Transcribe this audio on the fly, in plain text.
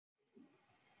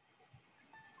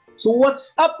So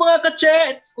what's up mga ka-che?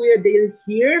 It's Kuya Dale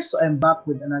here. So I'm back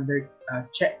with another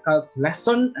check calc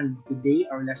lesson, and today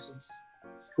our lesson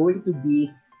is going to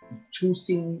be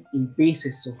choosing a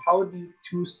basis. So how do you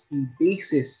choose a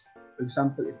basis? For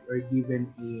example, if you're given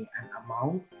an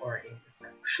amount or a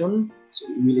fraction, so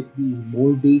will it be a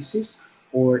mole basis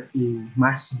or a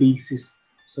mass basis?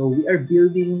 So we are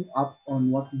building up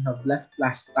on what we have left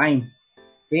last time.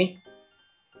 Okay,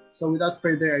 so without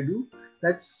further ado,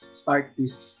 let's start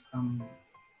this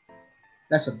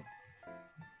lesson.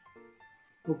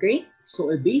 Okay,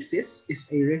 so a basis is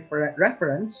a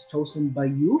reference chosen by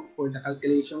you for the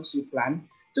calculations you plan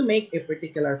to make a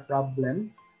particular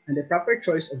problem, and the proper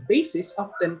choice of basis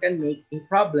often can make a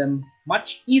problem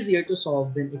much easier to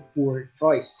solve than a poor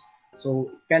choice.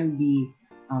 So it can be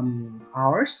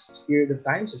hours, period of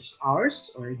time such as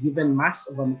hours, or a given mass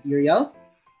of a material,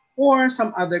 or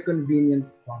some other convenient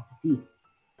quantity.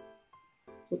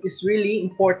 So it is really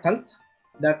important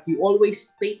that you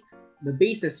always state the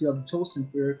basis you have chosen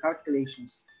for your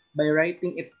calculations by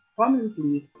writing it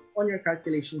prominently on your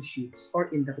calculation sheets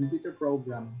or in the computer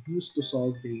program used to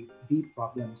solve the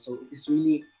problem. So it is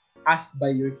really asked by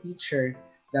your teacher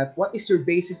that what is your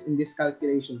basis in this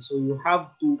calculation. So you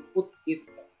have to put it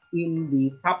in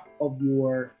the top of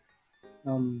your,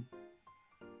 you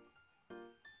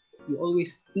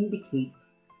always indicate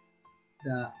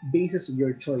the basis of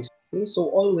your choice. Okay, so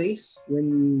always when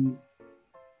you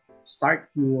start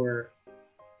your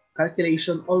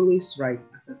calculation, always write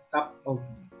at the top of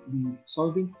the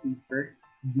solving paper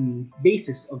the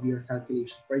basis of your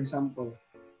calculation. For example,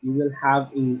 you will have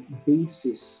a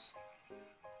basis.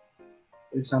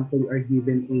 For example, you are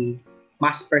given a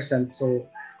mass percent, so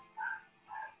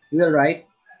you will write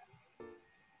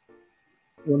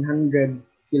 100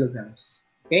 kilograms.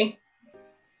 Okay,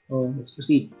 so let's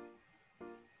proceed.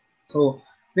 So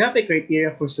we have a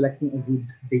criteria for selecting a good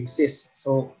basis.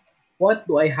 So what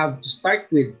do I have to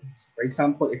start with? For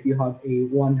example, if you have a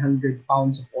 100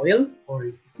 pounds of oil,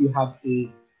 or if you have a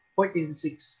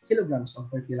 46 kilograms of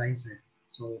fertilizer.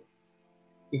 So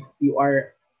if you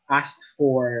are asked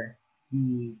for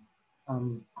the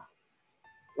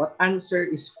what answer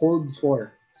is called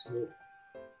for, so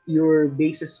your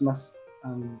basis must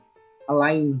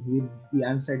align with the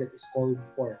answer that is called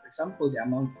for. For example, the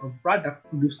amount of product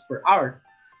produced per hour.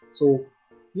 So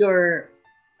your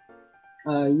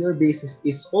your basis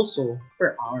is also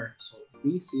per hour. So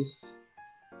basis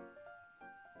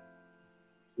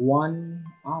 1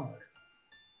 hour.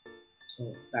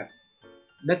 So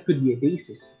that could be a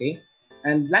basis. Okay.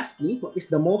 And lastly, what is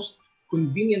the most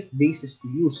convenient basis to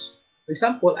use? For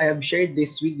example, I have shared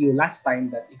this with you last time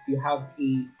that if you have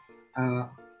a uh,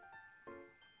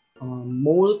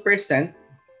 mole percent,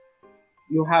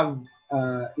 you have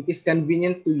it is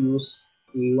convenient to use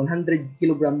a 100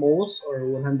 kilogram moles or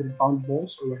 100 pound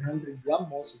moles or 100 gram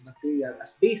moles of material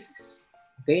as basis.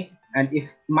 Okay, and if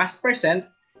mass percent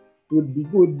would be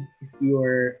good if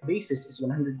your basis is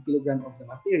 100 kilogram of the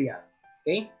material.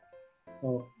 Okay,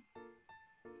 so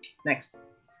next,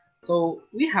 so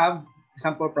we have a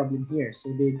sample problem here. So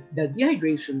the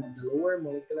dehydration of the lower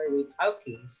molecular weight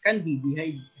alkanes can be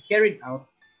carried out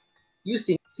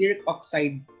using ceric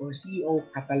oxide or CEO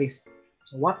catalyst.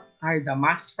 So what are the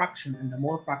mass fraction and the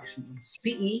mole fraction of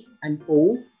Ce and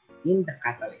O in the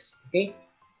catalyst? Okay,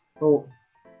 so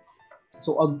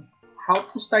how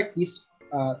to start this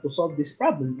to solve this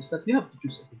problem is that you have to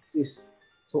choose a basis.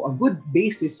 So a good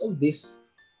basis of this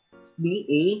is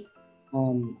be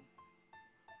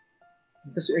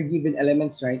because we are given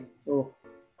elements, right? So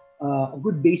a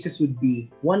good basis would be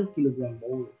 1 kilogram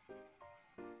mole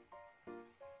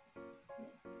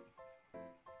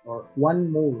or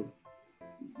 1 mole,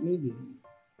 maybe.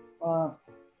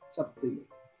 It's up to you.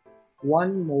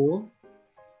 1 mole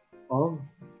of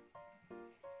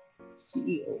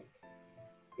CEO.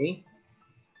 Okay,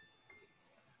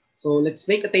 so let's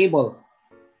make a table.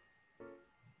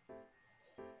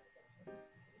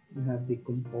 We have the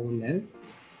component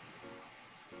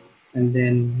and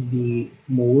then the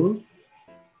mole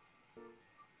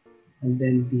and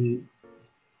then the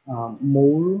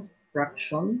mole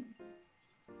fraction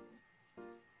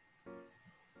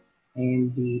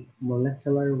and the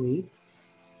molecular weight.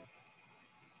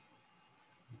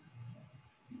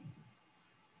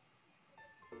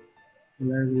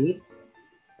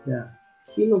 The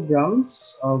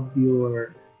kilograms of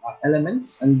your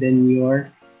elements, and then your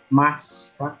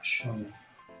mass fraction.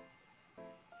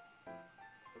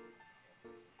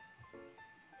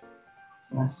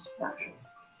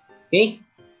 Okay,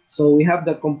 so we have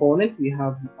the component, we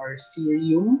have our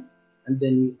cerium, and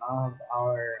then we have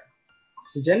our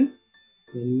oxygen.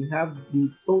 Then we have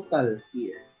the total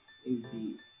here in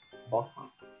the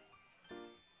total.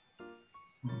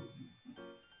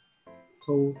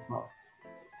 Total.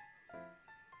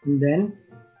 And then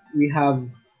we have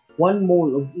 1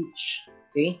 mole of each.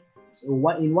 Okay, so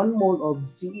in 1 mole of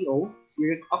CEO,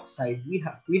 ceric oxide, we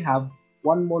have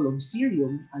 1 mole of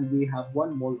cerium and we have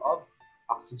 1 mole of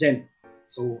oxygen.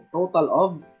 So total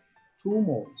of 2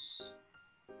 moles.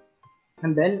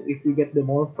 And then if we get the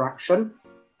mole fraction,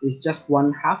 is just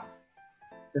 1/2,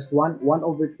 just 1/2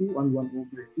 and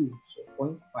 1/2, so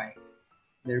 0.5.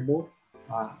 They're both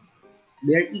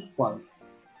they're equal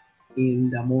in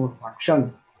the mole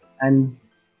fraction, and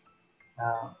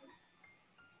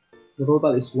the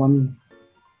total is 1.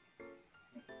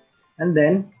 And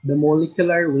then the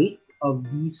molecular weight of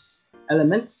these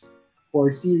elements, for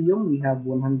cerium we have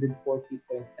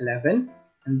 140.11,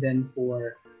 and then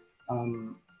for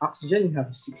oxygen we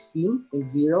have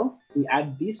 16.0. We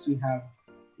add this, we have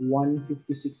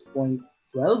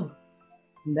 156.12,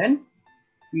 and then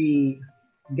we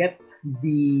get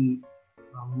the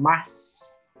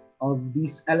mass of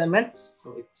these elements.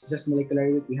 So it's just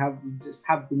molecular weight. We just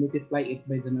have to multiply it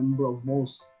by the number of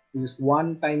moles. So just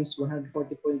 1 times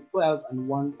 140.12 and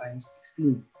 1 times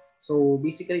 16. So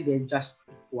basically they're just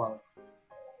equal.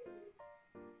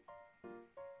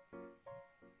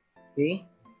 Okay,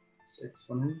 so it's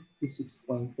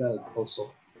 156.12 also.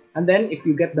 And then if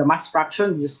you get the mass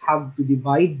fraction, you just have to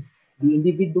divide the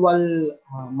individual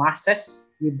masses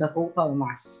with the total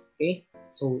mass. Okay,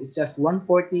 so it's just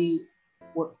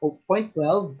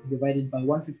 140.12 divided by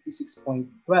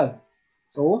 156.12.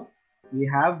 So we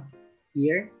have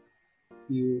here,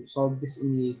 you solve this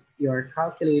in your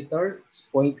calculator, it's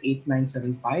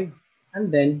 0.8975.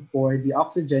 And then for the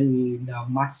oxygen, the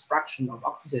mass fraction of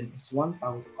oxygen is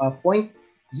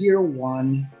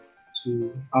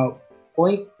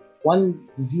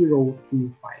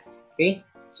 0.1025. Okay,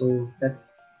 so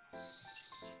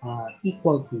that's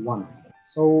equal to 1.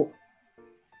 So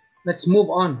let's move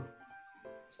on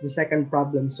to the second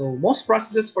problem. So most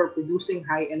processes for producing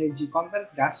high energy content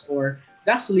gas or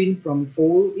gasoline from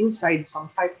coal inside some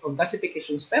type of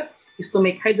gasification step is to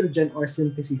make hydrogen or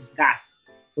synthesis gas.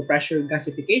 So pressure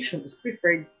gasification is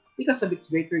preferred because of its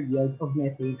greater yield of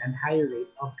methane and higher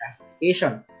rate of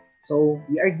gasification. So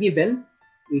we are given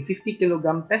a 50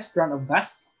 kilogram test run of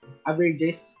gas,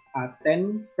 averages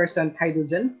 10%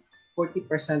 hydrogen,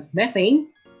 40%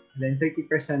 methane, and then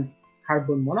 30%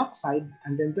 carbon monoxide,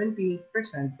 and then 20%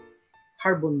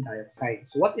 carbon dioxide.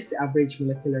 So what is the average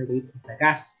molecular weight of the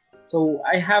gas? So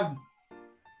I have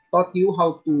taught you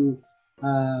how to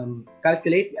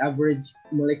calculate the average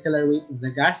molecular weight of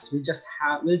the gas. We'll just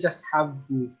have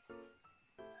to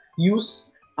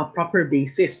use a proper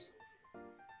basis.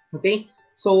 Okay,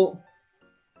 so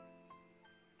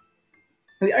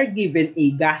we are given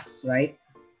a gas, right?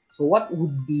 So what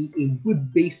would be a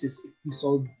good basis if we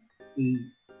solve a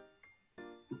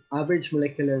average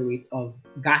molecular weight of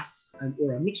gas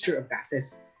or a mixture of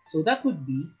gases? So that would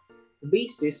be the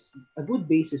basis. A good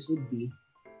basis would be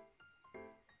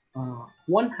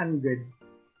 100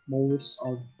 moles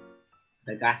of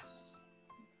the gas.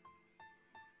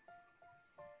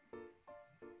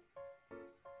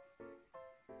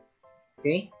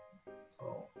 Okay,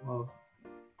 so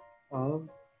of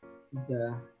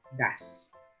the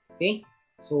gas. Okay,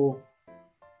 so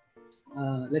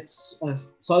let's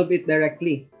solve it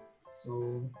directly.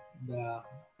 So the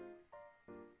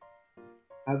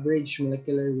average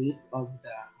molecular weight of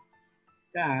the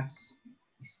gas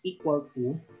is equal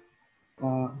to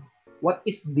what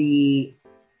is the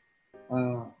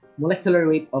molecular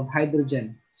weight of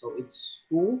hydrogen? So it's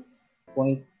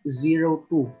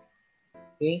 2.02.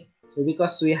 Okay, so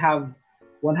because we have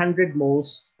 100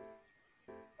 moles,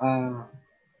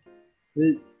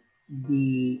 the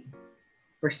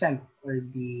percent or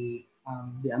the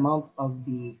amount of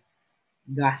the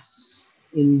gas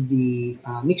in the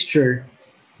mixture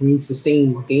remains the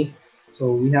same. Okay,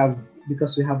 so we have,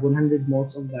 because we have 100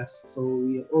 moles of gas, so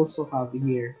we also have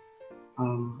here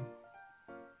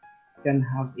can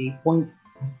have a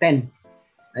 0.10,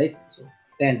 right? So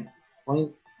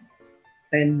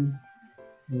 10.10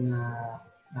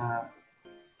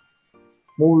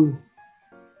 mole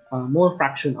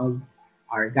fraction of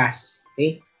our gas.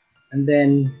 Okay, and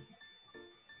then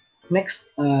next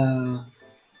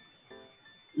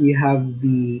we have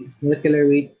the molecular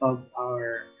weight of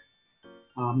our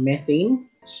methane,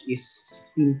 which is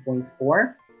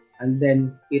 16.4, and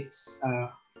then its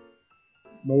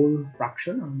mole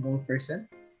fraction or mole percent,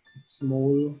 it's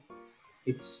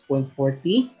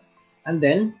 0.40, and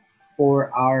then for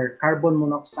our carbon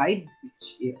monoxide,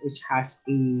 which has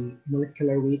a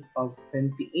molecular weight of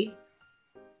 28,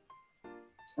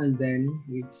 and then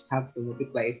we just have to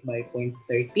multiply it by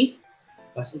 0.30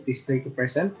 because it is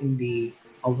 30% in the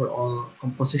overall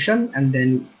composition. And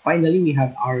then finally, we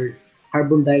have our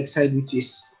carbon dioxide, which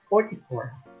is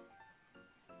 44,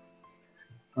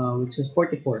 uh,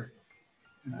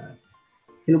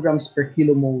 kilograms per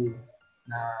kilomole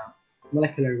na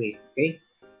molecular weight. Okay,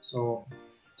 so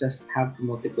just have to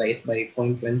multiply it by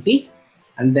 0.20,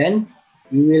 and then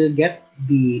we will get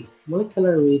the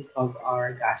molecular weight of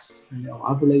our gas,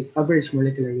 average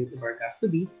molecular weight of our gas to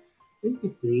be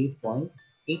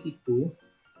 23.82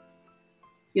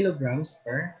 kilograms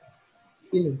per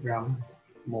kilogram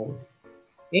mole.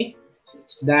 Okay, so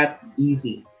it's that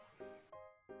easy.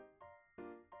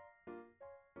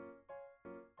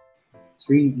 It's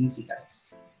really easy,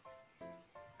 guys.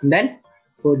 And then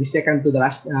for the second to the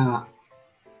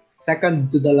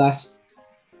last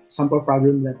sample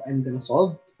problem that I'm gonna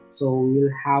solve. So we'll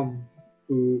have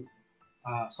to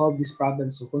solve this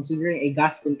problem. So considering a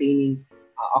gas containing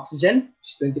oxygen,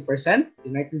 which is 20%, the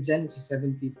nitrogen, which is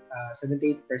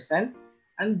 78%,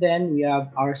 and then we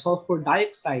have our sulfur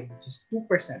dioxide, which is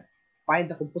 2%. Find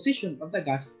the composition of the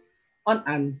gas on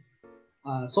an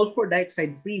sulfur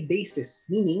dioxide free basis,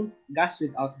 meaning gas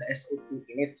without the SO2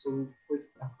 in it. So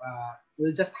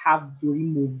we'll just have to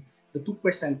remove the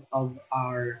 2% of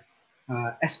our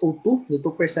SO2, the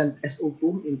 2%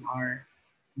 SO2 in our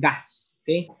gas,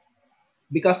 okay?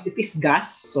 Because it is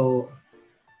gas, so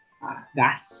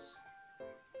gas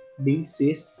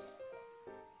basis,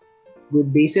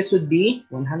 good basis would be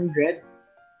 100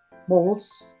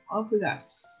 moles of the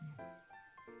gas.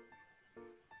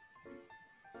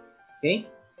 Okay,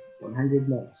 100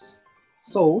 moles.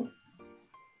 So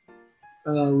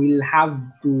we'll have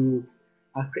to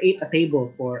create a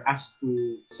table for us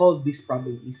to solve this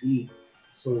problem easily.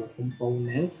 So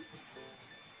component,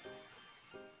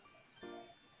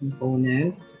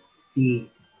 the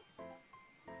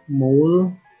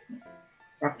mole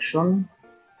fraction,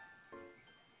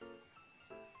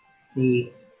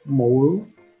 the mole,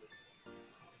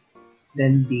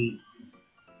 then the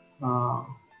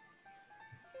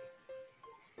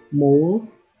mole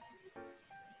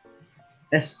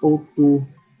SO2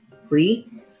 free,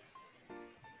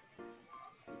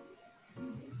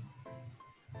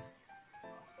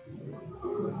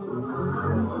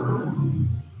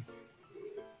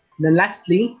 then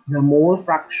lastly the mole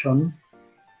fraction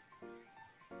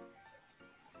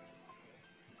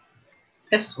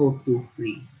SO2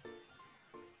 free.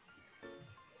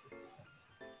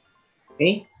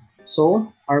 Okay,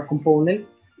 so our component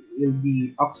will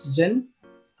be oxygen,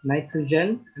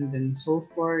 nitrogen, and then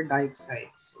sulfur dioxide.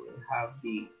 So we'll have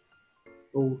the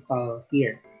total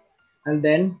here. And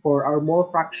then for our mole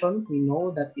fraction, we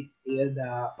know that the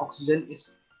oxygen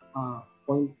is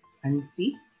 0.20,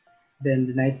 then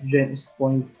the nitrogen is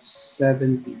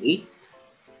 0.78,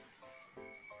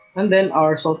 and then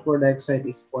our sulfur dioxide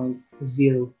is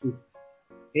 0.02.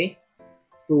 Okay,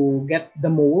 to get the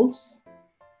moles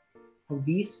of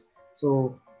these,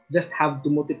 so just have to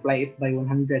multiply it by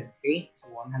 100. Okay, so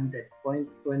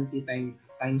 100.20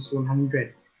 times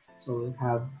 100. So we'll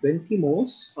have 20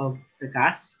 moles of the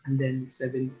gas, and then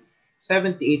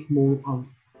 78 moles of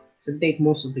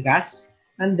the gas,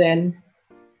 and then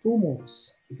 2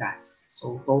 moles of the gas.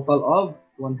 So total of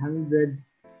 100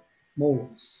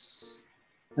 moles.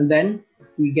 And then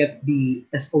we get the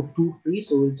SO2 free,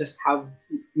 so we'll just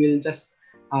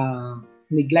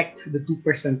neglect the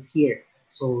 2% here.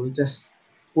 So we'll just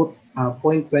put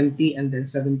 0.20 and then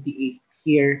 78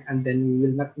 here, and then we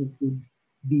will not include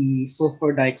the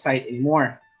sulfur dioxide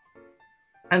anymore.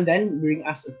 And then bring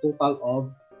us a total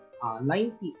of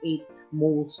 98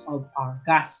 moles of our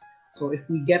gas. So if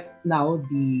we get now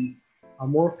the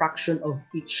mole fraction of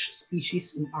each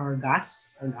species in our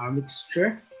gas, and our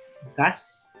mixture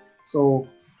gas, so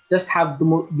just have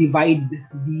to divide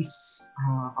these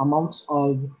amounts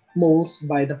of moles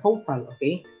by the total.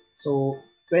 Okay, so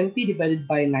 20 divided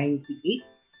by 98,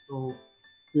 so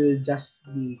will just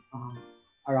be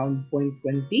around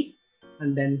 0.20.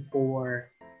 And then for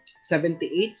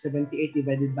 78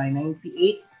 divided by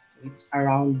 98, so it's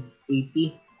around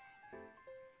 80.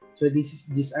 So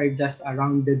these are just a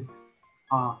rounded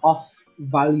off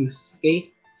values.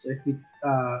 Okay, so if we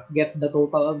get the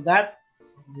total of that,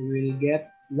 so we will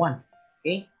get 1.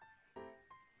 Okay,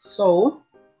 so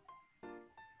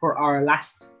for our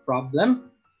last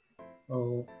problem,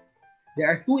 so there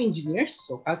are two engineers,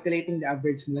 so calculating the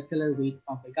average molecular weight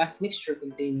of a gas mixture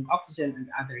containing oxygen and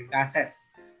other gases.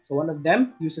 So one of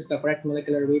them uses the correct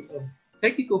molecular weight of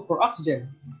 32 for oxygen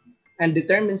and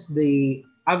determines the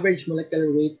average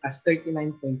molecular weight as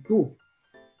 39.2.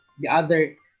 The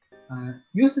other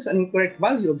uses an incorrect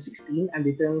value of 16 and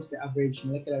determines the average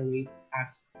molecular weight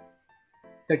as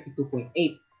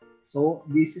 32.8. So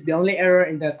this is the only error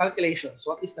in the calculations.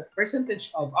 What is the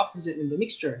percentage of oxygen in the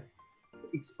mixture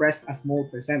expressed as mole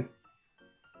percent?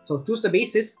 So choose a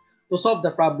basis to solve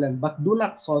the problem, but do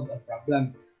not solve a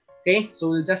problem. Okay, so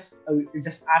we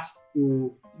just ask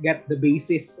to get the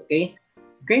basis. Okay,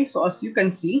 so as you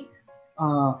can see,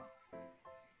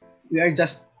 we are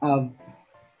just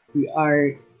we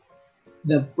are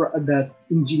the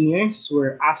engineers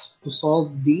were asked to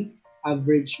solve the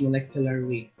average molecular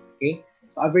weight. Okay,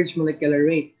 so average molecular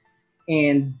weight,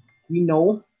 and we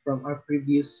know from our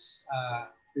previous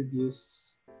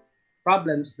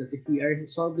problems that if we are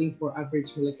solving for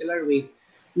average molecular weight,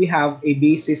 we have a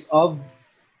basis of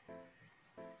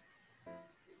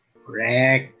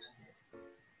correct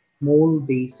mole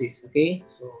basis. Okay,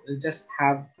 so we'll just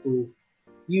have to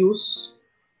use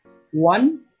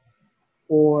 1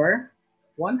 or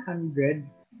 100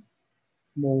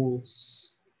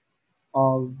 moles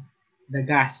of the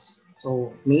gas.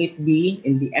 So may it be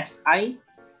in the SI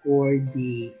or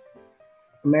the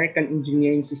American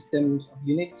Engineering Systems of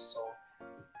Units. So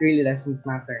it really doesn't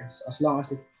matter. So as long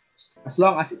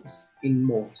as it's in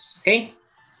moles. Okay.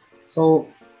 So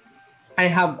I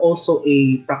have also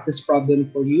a practice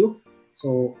problem for you.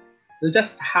 So you'll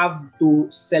just have to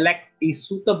select a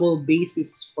suitable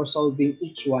basis for solving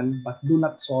each one, but do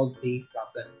not solve the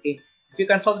problem. Okay. If you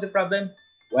can solve the problem,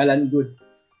 well and good.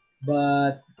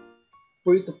 But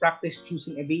for you to practice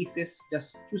choosing a basis,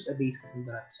 just choose a basis and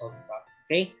do not solve the problem.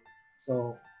 Okay.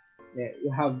 So yeah,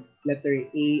 you have letter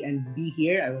A and B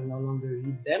here. I will no longer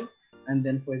read them. And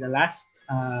then for the last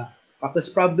practice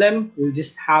problem, we'll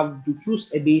just have to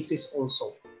choose a basis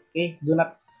also. Okay, do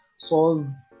not solve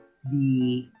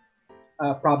the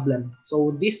problem.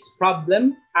 So this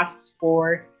problem asks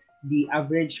for the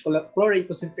average chlorine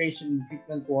concentration in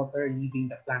treatment water leaving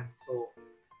the plant. So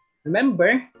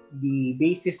remember, the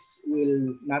basis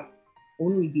will not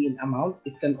only be in amount,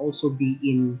 it can also be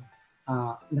in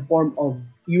the form of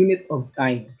unit of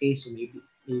time. Okay, so maybe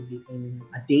in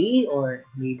a day or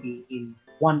maybe in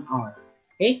 1 hour.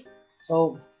 Okay,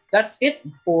 so that's it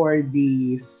for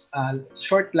this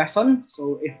short lesson.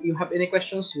 So if you have any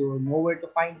questions, you will know where to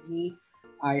find me.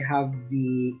 I have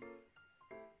the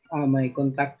my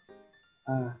contact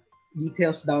uh,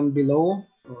 details down below.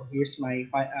 So here's my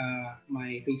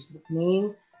Facebook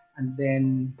name, and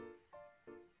then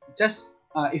just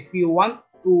if you want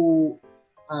to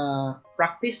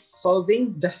practice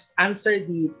solving, just answer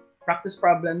the practice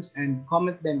problems and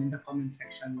comment them in the comment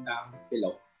section down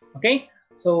below. Okay,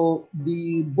 so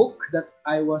the book that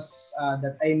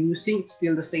that I'm using, it's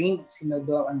still the same. It's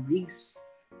Hinaglaw and Briggs,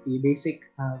 the basic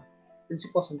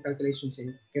principles and calculations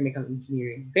in chemical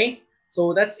engineering. Okay,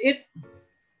 so that's it.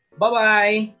 Bye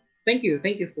bye. Thank you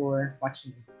for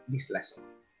watching this lesson.